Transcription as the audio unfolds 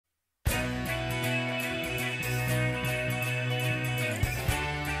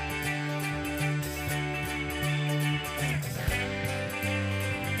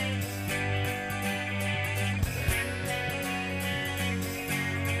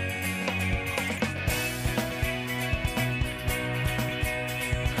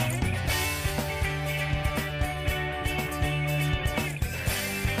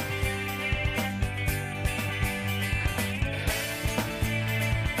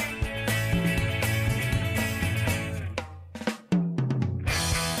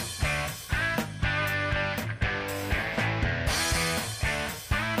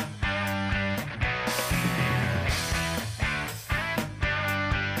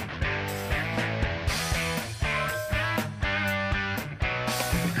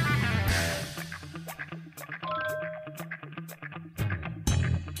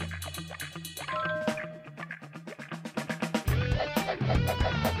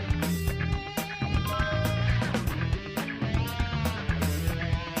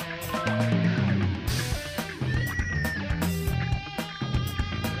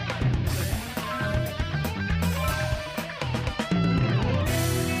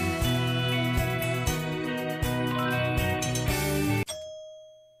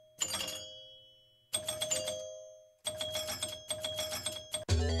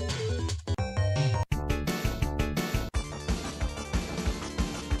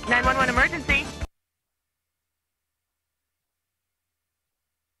911 emergency.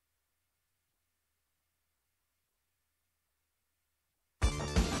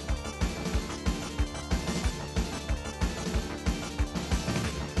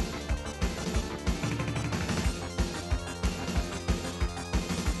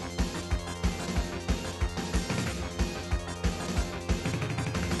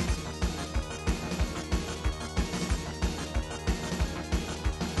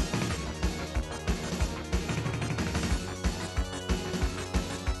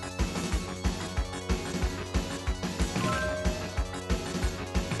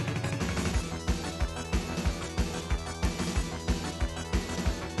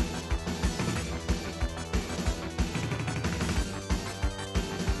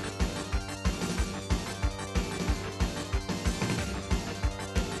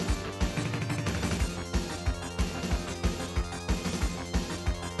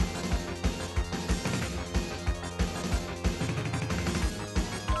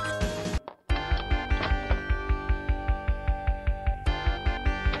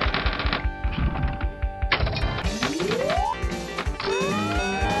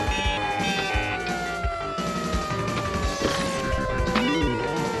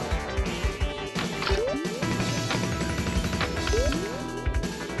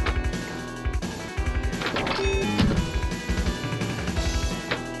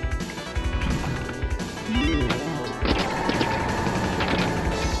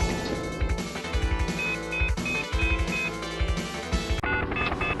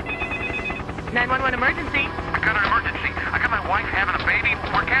 Emergency. I got an emergency. I got my wife having a baby.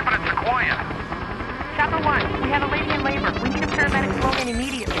 We're camping at Sequoia. Chopper 1, we have a lady in labor. We need a paramedic to go in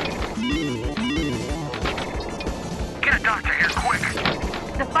immediately. Get a doctor here, quick.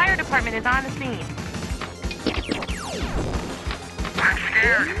 The fire department is on the scene. I'm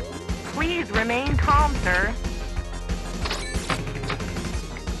scared. Please remain calm, sir.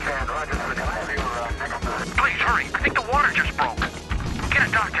 Please hurry. I think the water just broke. Get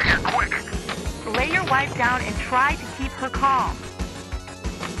a doctor here, quick. Lay your wife down and try to keep her calm.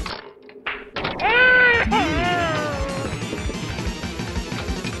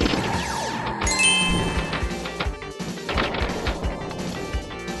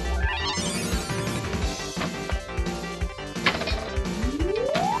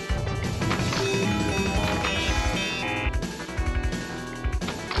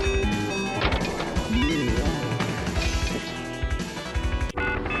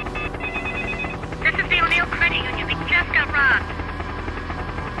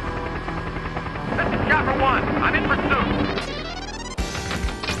 I'm in pursuit.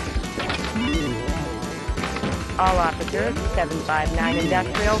 All officers, 759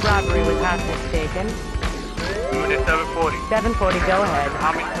 industrial robbery with hostage taken. Unit 740. 740, go ahead.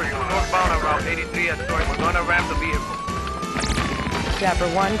 I'm in pursuit northbound on Route 83 at Story. We're gonna ram the vehicle. Chopper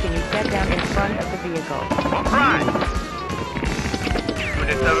 1, can you step down in front of the vehicle? All right.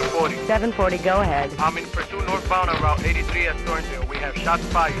 Unit 740. 740, go ahead. I'm in pursuit northbound on Route 83 at Thornville. We have shots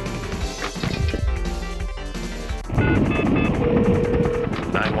fired.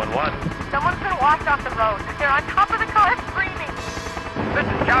 911. Someone's been washed off the road. They're on top of the car screaming. This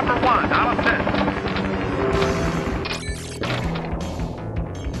is Chopper 1. I'll assist.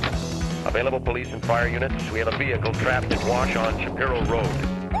 Available police and fire units. We have a vehicle trapped in wash on Shapiro Road.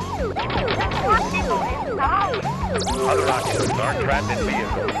 Other occupants are trapped in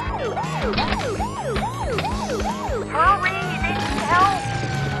vehicle. Hurry, you need help.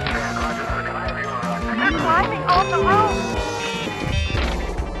 They're climbing off the road.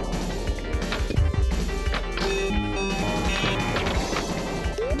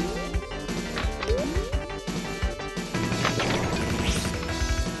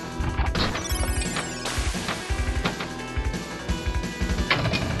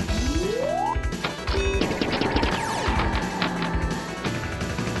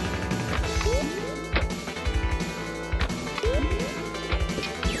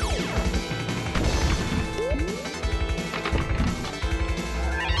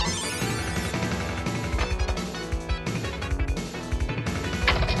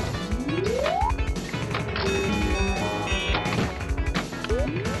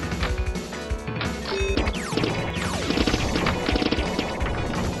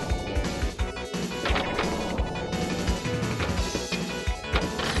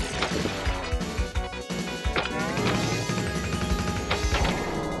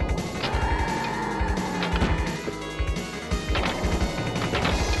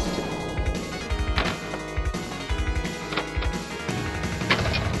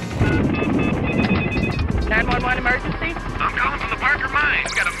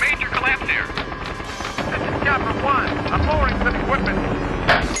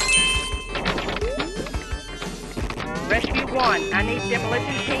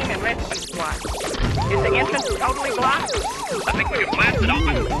 Can we block? I think we can blast it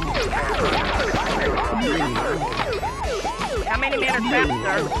open. How many men are trapped,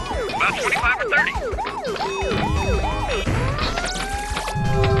 sir? About 25 or 30.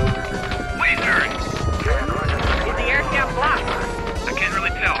 Please hurry. Is the air shaft blocked? I can't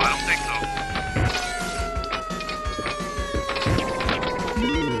really tell. I don't think so.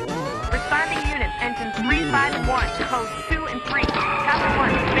 Responding units, engines 3, 5, and 1, codes 2 and 3. Chopper 1,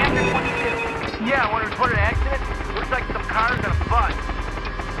 Commander 22. Yeah, when we report an accident, looks like some cars and a bus.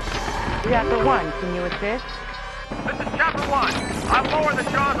 Chopper 1, can you assist? This is Chopper 1. I'm lower the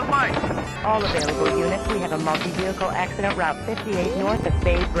jaws of light. All available units, we have a multi-vehicle accident route 58 north of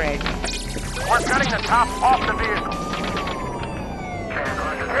Bay Bridge. We're cutting the top off the vehicle.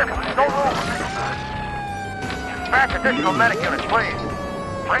 Don't move. Dispatch additional medic units, please.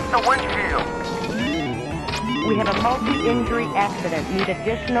 Break the windshield. We have a multi-injury accident, need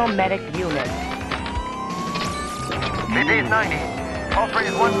additional medic units. BP is 90. Pulse rate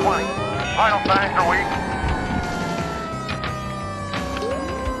is 120. Vital signs are weak.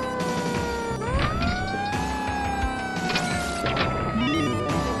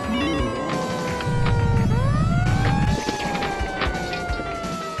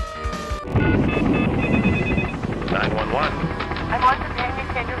 I'm on Companion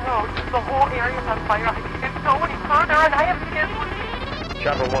Canyon Road. The whole area is on fire. I can't go any further, and I have to...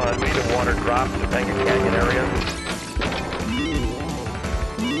 Chopper 1, we need a water drop to Topanga Canyon area.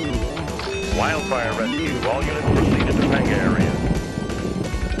 Wildfire rescue. All units proceed to Topanga area.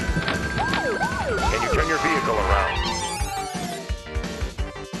 Can you turn your vehicle around?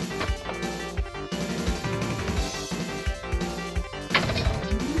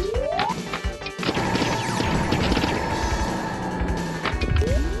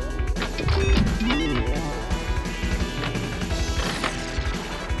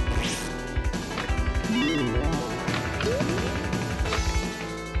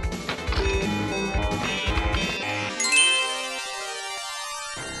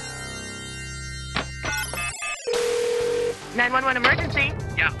 Emergency.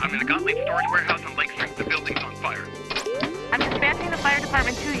 Yeah, I'm in a Gottlieb storage warehouse on Lake Street. The building's on fire. I'm dispatching the fire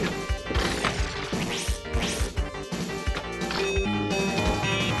department to you.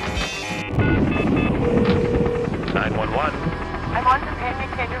 I'm on Companion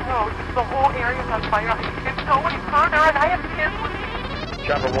Canyon Road. The whole area is on fire. I can't go any further, and I have to...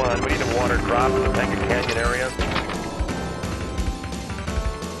 Chopper 1, we need a water drop in the Topanga Canyon area.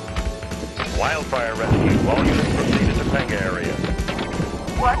 Wildfire rescue. All units proceed to Topanga area.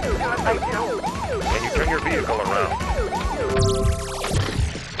 What should I do? Can you turn your vehicle around?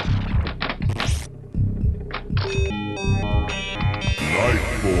 Night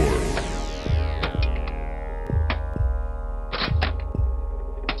Force.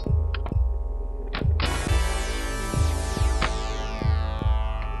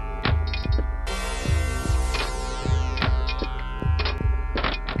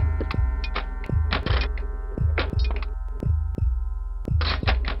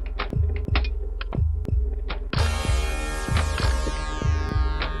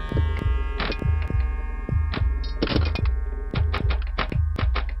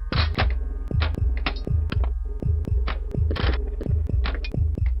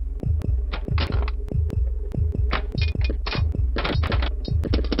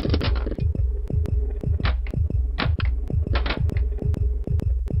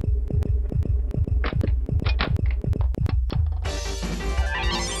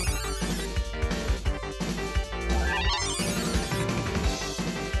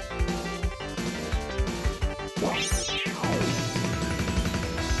 What?